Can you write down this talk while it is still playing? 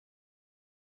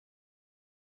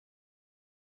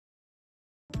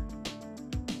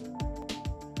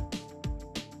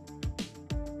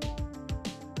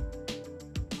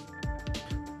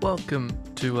Welcome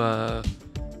to,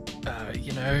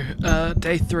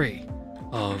 day 3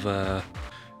 of,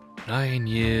 9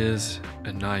 years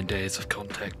and 9 days of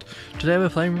contact. Today we're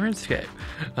playing Runescape.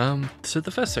 So the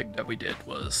first thing that we did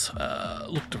was,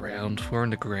 looked around. We're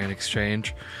in the Grand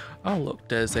Exchange. Oh look,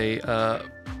 there's a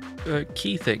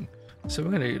key thing. So we're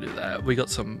gonna do that. We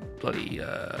got some bloody,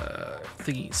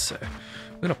 thingies, so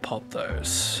we're gonna pop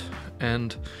those.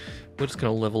 And we're just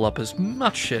gonna level up as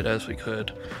much shit as we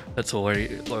could. That's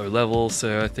already low level,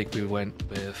 so I think we went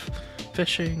with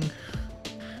fishing.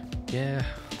 Yeah,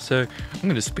 so I'm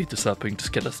gonna speed this up and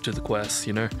just get us to the quest,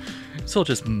 you know? It's all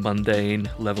just mundane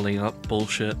leveling up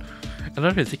bullshit, and I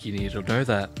don't think you need to know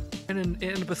that.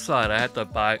 And beside, I had to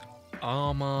buy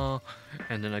armor,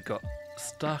 and then I got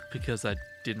stuck because I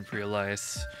didn't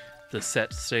realize the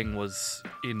set thing was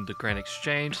in the Grand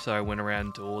Exchange, so I went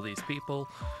around to all these people.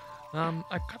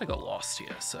 I kind of got lost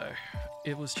here, so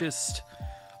it was just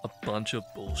a bunch of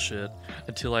bullshit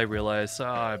until I realized,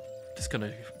 I'm just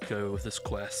gonna go with this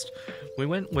quest. We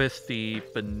went with the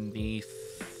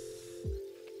beneath,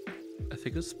 I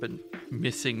think it's been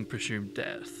missing presumed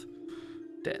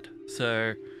dead.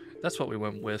 So that's what we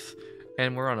went with,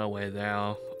 and we're on our way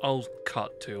now. I'll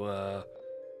cut to,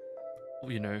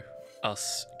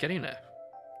 us getting there.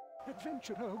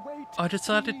 I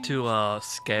decided to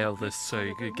scale this so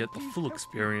you could get the full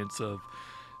experience of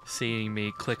seeing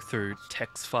me click through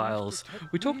text files.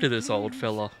 We talked to this old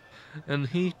fella, and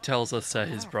he tells us that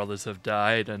his brothers have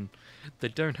died and they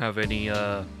don't have any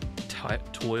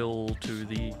toil to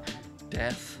the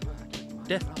death.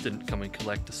 Death didn't come and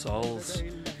collect the souls.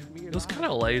 It was kind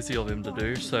of lazy of him to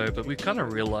do so, but we kind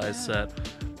of realized that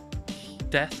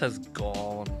death has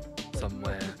gone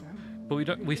somewhere.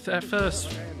 But at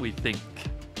first we think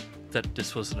that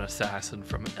this was an assassin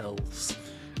from elves,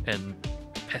 and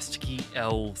pesky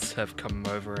elves have come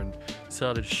over and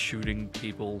started shooting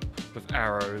people with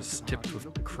arrows tipped with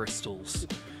crystals.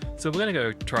 So we're gonna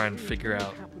go try and figure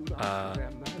out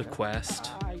the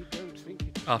quest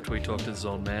after we talk to this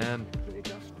old man,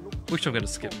 which I'm gonna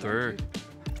skip through.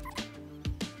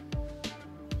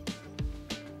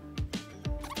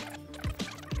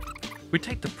 We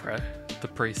take the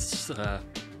priest's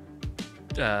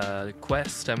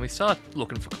quest, and we start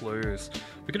looking for clues.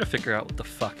 We're gonna figure out what the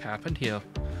fuck happened here,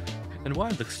 and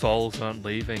why the souls aren't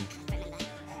leaving.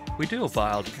 We do a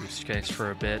wild goose chase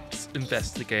for a bit,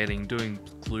 investigating, doing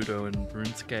Pluto and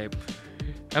RuneScape,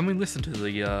 and we listen to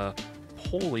the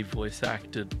poorly voice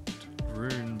acted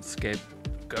RuneScape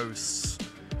ghosts,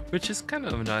 which is kind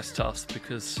of a nice task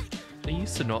because they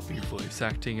used to not be voice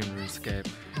acting in RuneScape.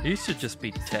 It used to just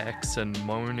be text and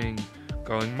moaning,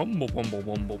 going mumble wumble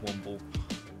wumble wumble,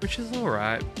 which is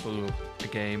alright for a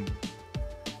game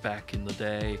back in the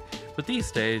day. But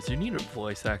these days, you need a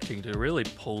voice acting to really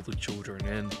pull the children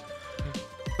in.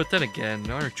 But then again,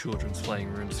 no children's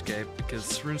playing RuneScape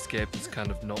because RuneScape is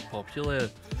kind of not popular.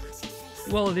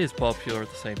 Well, it is popular at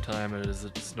the same time as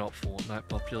it's not Fortnite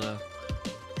popular.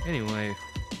 Anyway,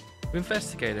 we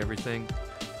investigate everything.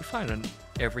 We find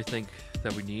everything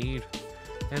that we need,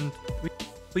 and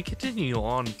we continue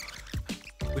on.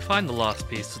 We find the last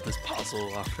piece of this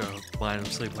puzzle after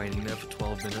mindlessly waiting there for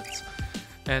 12 minutes,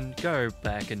 and go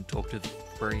back and talk to the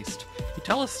priest. He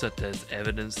tells us that there's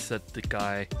evidence that the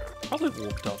guy probably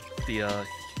walked up the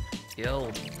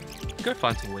hill. Go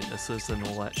find some witnesses and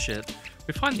all that shit.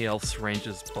 We find the elf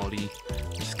ranger's body,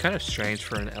 which is kind of strange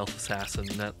for an elf assassin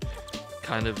that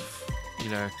kind of,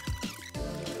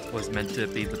 was meant to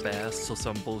be the best or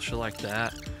some bullshit like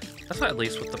that. That's at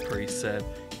least what the priest said.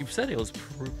 He said it was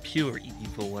pure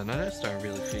evil, and I just don't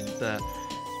really think that.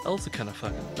 Elves are kind of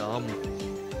fucking dumb.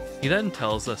 He then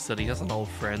tells us that he has an old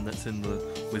friend that's in the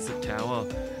wizard tower.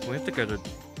 We have to go to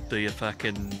the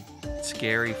fucking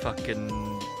scary fucking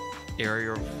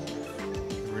area of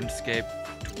RuneScape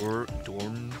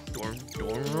Dornro?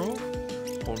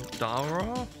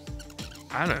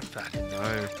 I don't fucking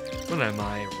know. What am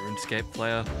I, a RuneScape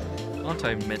player? Aren't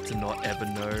I meant to not ever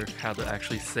know how to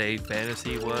actually say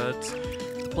fantasy words?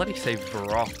 Bloody say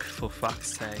Varrock, for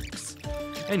fuck's sakes.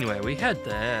 Anyway, we head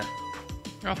there.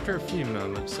 After a few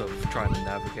moments of trying to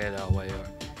navigate our way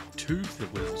to the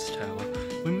Wizard's Tower,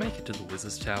 we make it to the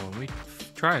Wizard's Tower and we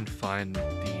try and find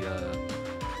the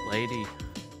lady.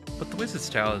 But the Wizard's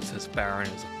Tower is as barren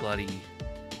as a bloody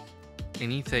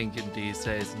anything in these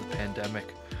days in the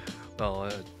pandemic.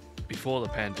 Well, before the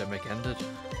pandemic ended.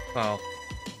 Well,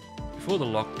 before the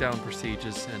lockdown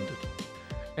procedures ended.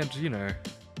 And,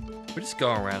 we just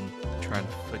go around trying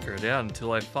to figure it out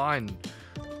until I find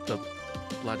the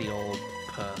bloody old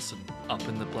person up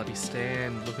in the bloody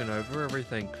stand looking over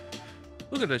everything.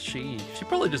 Look at her, she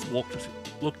probably just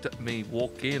looked at me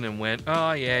walk in and went,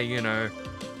 oh yeah, you know,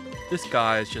 this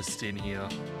guy is just in here.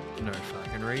 No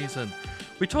fucking reason.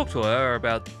 We talked to her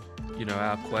about, you know,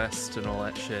 our quest and all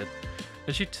that shit.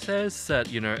 And she says that,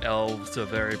 you know, elves are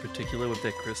very particular with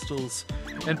their crystals.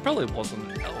 And probably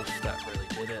wasn't an elf that really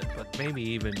did it, but maybe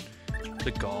even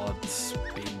the gods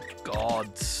being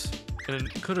gods. And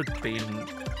it could have been,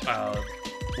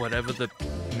 whatever the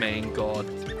main god,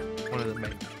 one of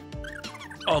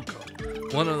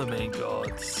the main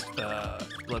gods,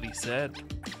 bloody said.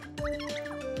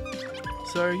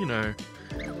 So, you know,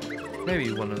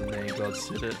 maybe one of the main gods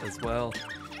did it as well.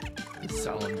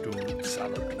 Saladusa,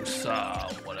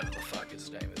 whatever the fuck his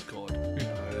name is called. Who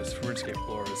knows? RuneScape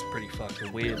lore is pretty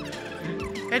fucking weird.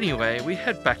 Anyway, we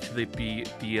head back to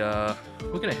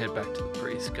we're gonna head back to the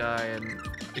priest guy and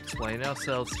explain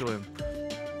ourselves to him.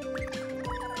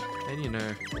 And you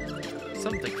know,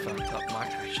 something fucked up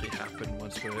might actually happen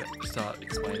once we start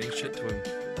explaining shit to him.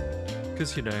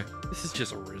 Because, you know, this is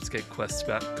just a RuneScape quest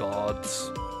about gods.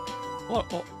 What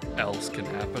else can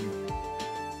happen?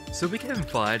 So we get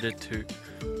invited to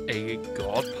a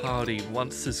god party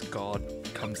once this god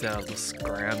comes out of the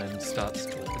ground and starts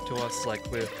talking to us like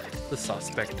we're the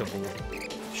suspect of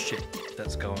all shit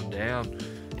that's going down.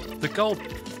 The gold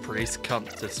priest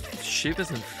cunt just shivers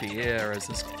in fear as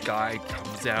this guy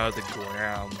comes out of the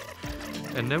ground.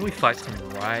 And then we fight some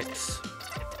rights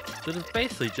that are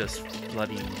basically just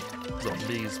bloody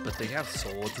zombies, but they have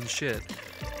swords and shit.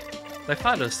 They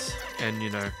fight us, and you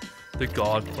know, the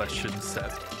god questions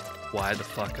that why the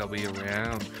fuck are we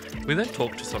around? We then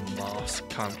talk to some masked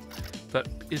cunt that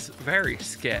is very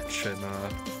sketch, and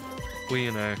we,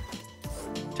 you know,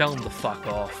 tell him to fuck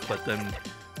off, but then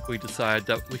we decide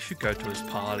that we should go to his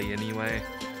party anyway.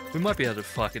 We might be able to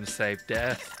fucking save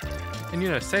Death. And you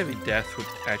know, saving Death would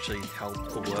actually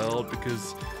help the world,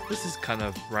 because this is kind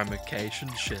of ramification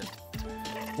shit.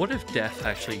 What if Death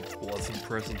actually was in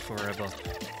prison forever?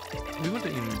 We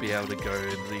wouldn't even be able to go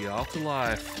into the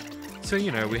afterlife. So,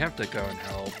 you know, we have to go and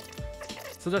help.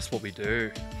 So that's what we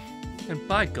do. And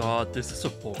by God, this is a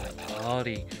boring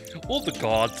party. All the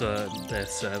gods and their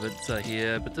servants are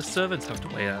here, but the servants have to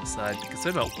wait outside because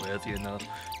they're not worthy enough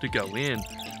to go in.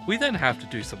 We then have to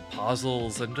do some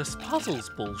puzzles, and this puzzles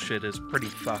bullshit is pretty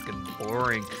fucking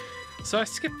boring. So I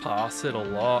skip past it a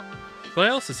lot, but I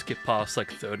also skip past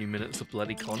like 30 minutes of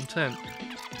bloody content.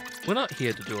 We're not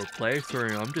here to do a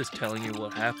playthrough, I'm just telling you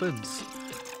what happens.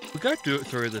 We go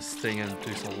through this thing and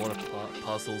do a lot of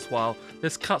puzzles while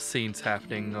there's cutscenes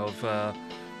happening of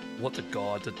what the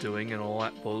gods are doing and all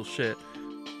that bullshit.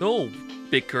 They're all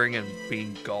bickering and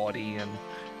being gaudy and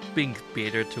being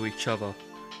bitter to each other.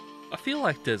 I feel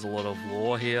like there's a lot of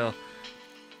lore here.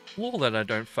 Lore that I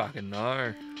don't fucking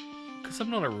know. Because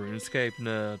I'm not a RuneScape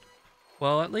nerd.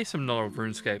 Well, at least I'm not a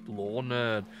RuneScape lore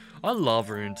nerd. I love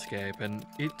RuneScape and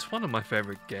it's one of my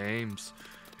favorite games.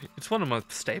 It's one of my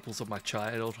staples of my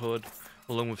childhood,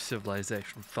 along with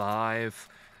Civilization 5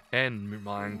 and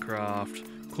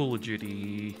Minecraft, Call of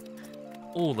Duty,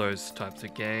 all those types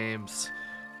of games.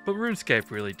 But RuneScape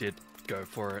really did go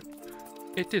for it.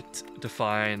 It did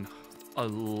define a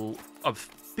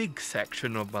big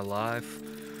section of my life,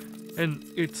 and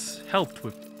it's helped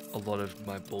with a lot of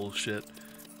my bullshit.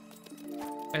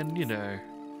 And you know,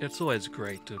 it's always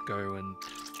great to go and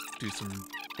do some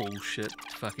bullshit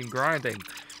fucking grinding.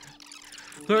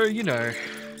 So, you know,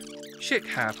 shit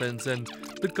happens and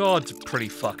the gods are pretty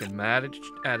fucking mad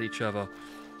at each other.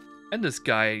 And this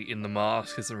guy in the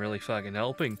mask isn't really fucking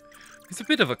helping. He's a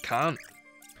bit of a cunt.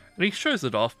 And he shows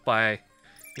it off by,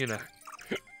 you know,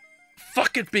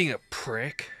 fucking being a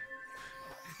prick.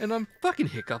 And I'm fucking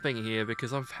hiccuping here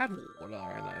because I've had water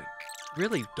and I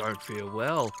really don't feel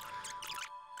well.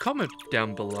 Comment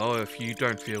down below if you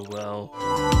don't feel well.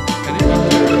 And if you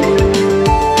do,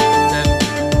 then,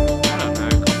 I don't know,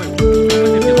 comment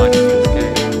if you like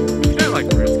RuneScape. If you don't like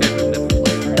RuneScape and never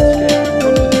played RuneScape,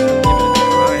 come just give it a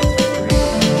try, it's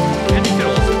free. And you can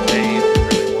also pay if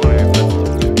you really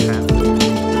want to, but you have to.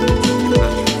 It's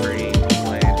not free to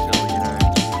play until, you know,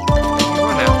 you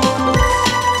run out of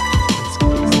it's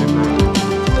super.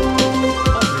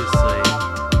 Obviously,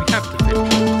 we have to finish off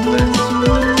the quest.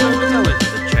 So we go into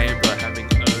the chamber having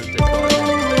earned it by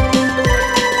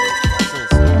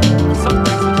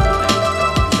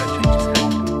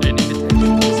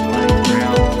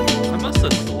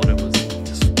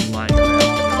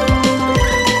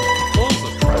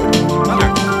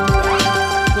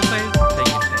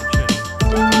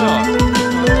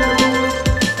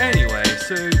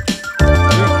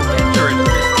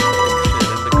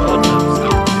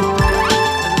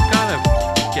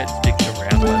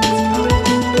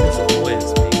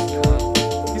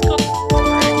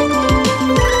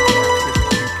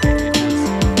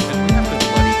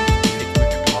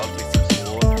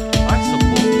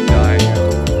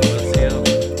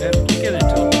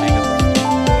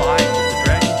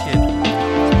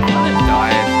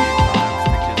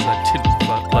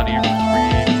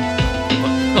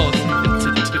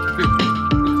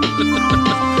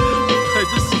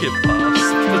it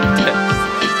past the deaths,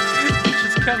 which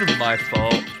is kind of my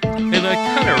fault. And I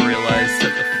kind of realized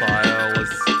that the fire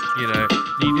was, you know,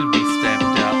 needed to be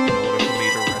stamped out in order for me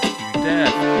to rescue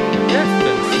Death. Death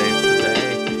then saves the day,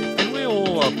 and we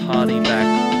all are party back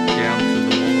down to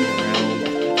the Mortal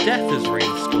Realm. Death is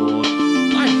reinstalled,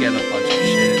 I get a bunch of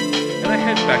shit, and I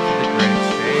head back to the Great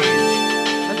Exchange.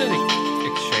 I then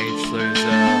exchange those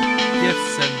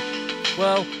gifts, and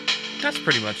well, that's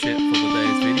pretty much it for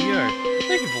today's video.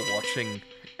 Thank you for watching,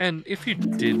 and if you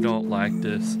did not like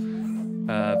this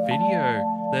video,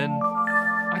 then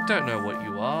I don't know what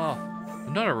you are.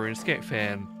 You're not a RuneScape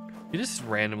fan, you're just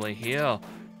randomly here.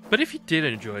 But if you did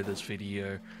enjoy this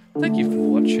video, thank you for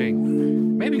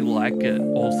watching. Maybe like it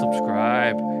or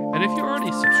subscribe, and if you're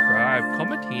already subscribed,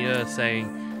 comment here saying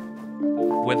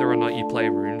whether or not you play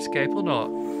RuneScape or not.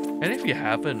 And if you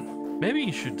haven't, maybe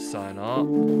you should sign up.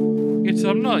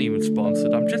 I'm not even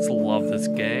sponsored, I just love this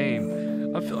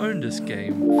game. I've owned this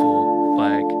game for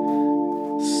like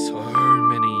so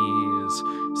many years,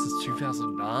 since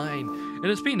 2009, and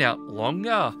it's been out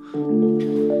longer.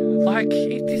 Like,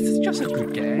 this is just a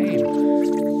good game.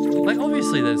 Like,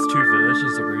 obviously there's two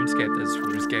versions of RuneScape. There's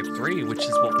RuneScape 3, which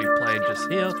is what we played just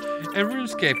here, and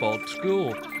RuneScape Old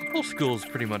School. Old School is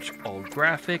pretty much old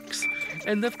graphics,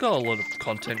 and they've got a lot of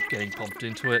content getting pumped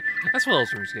into it, as well as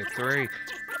RuneScape 3.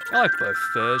 I like both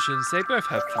versions, they both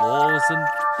have flaws, and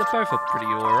they both are pretty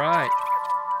alright.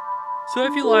 So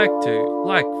if you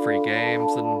like free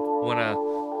games and wanna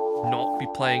not be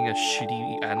playing a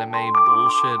shitty anime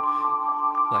bullshit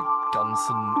like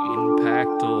Genshin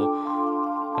Impact or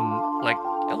like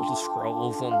Elder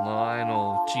Scrolls Online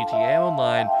or GTA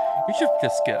Online, you should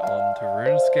just get on to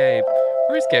RuneScape.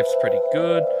 RuneScape's pretty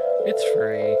good, it's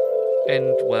free,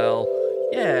 and well,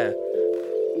 yeah.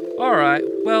 Alright,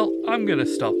 well, I'm gonna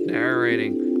stop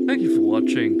narrating. Thank you for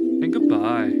watching, and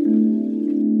goodbye.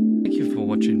 Thank you for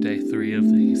watching day 3 of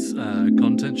these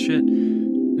content shit,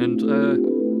 and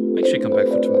make sure you come back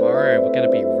for tomorrow. We're gonna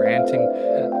be ranting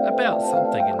about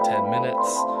something in 10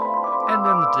 minutes, and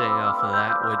then the day after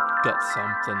that we've got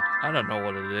something. I don't know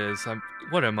what it is.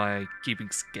 What am I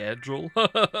keeping schedule?